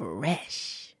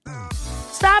Fresh.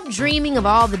 Stop dreaming of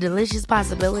all the delicious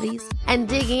possibilities and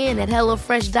dig in at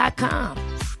HelloFresh.com.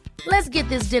 Let's get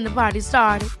this dinner party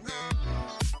started.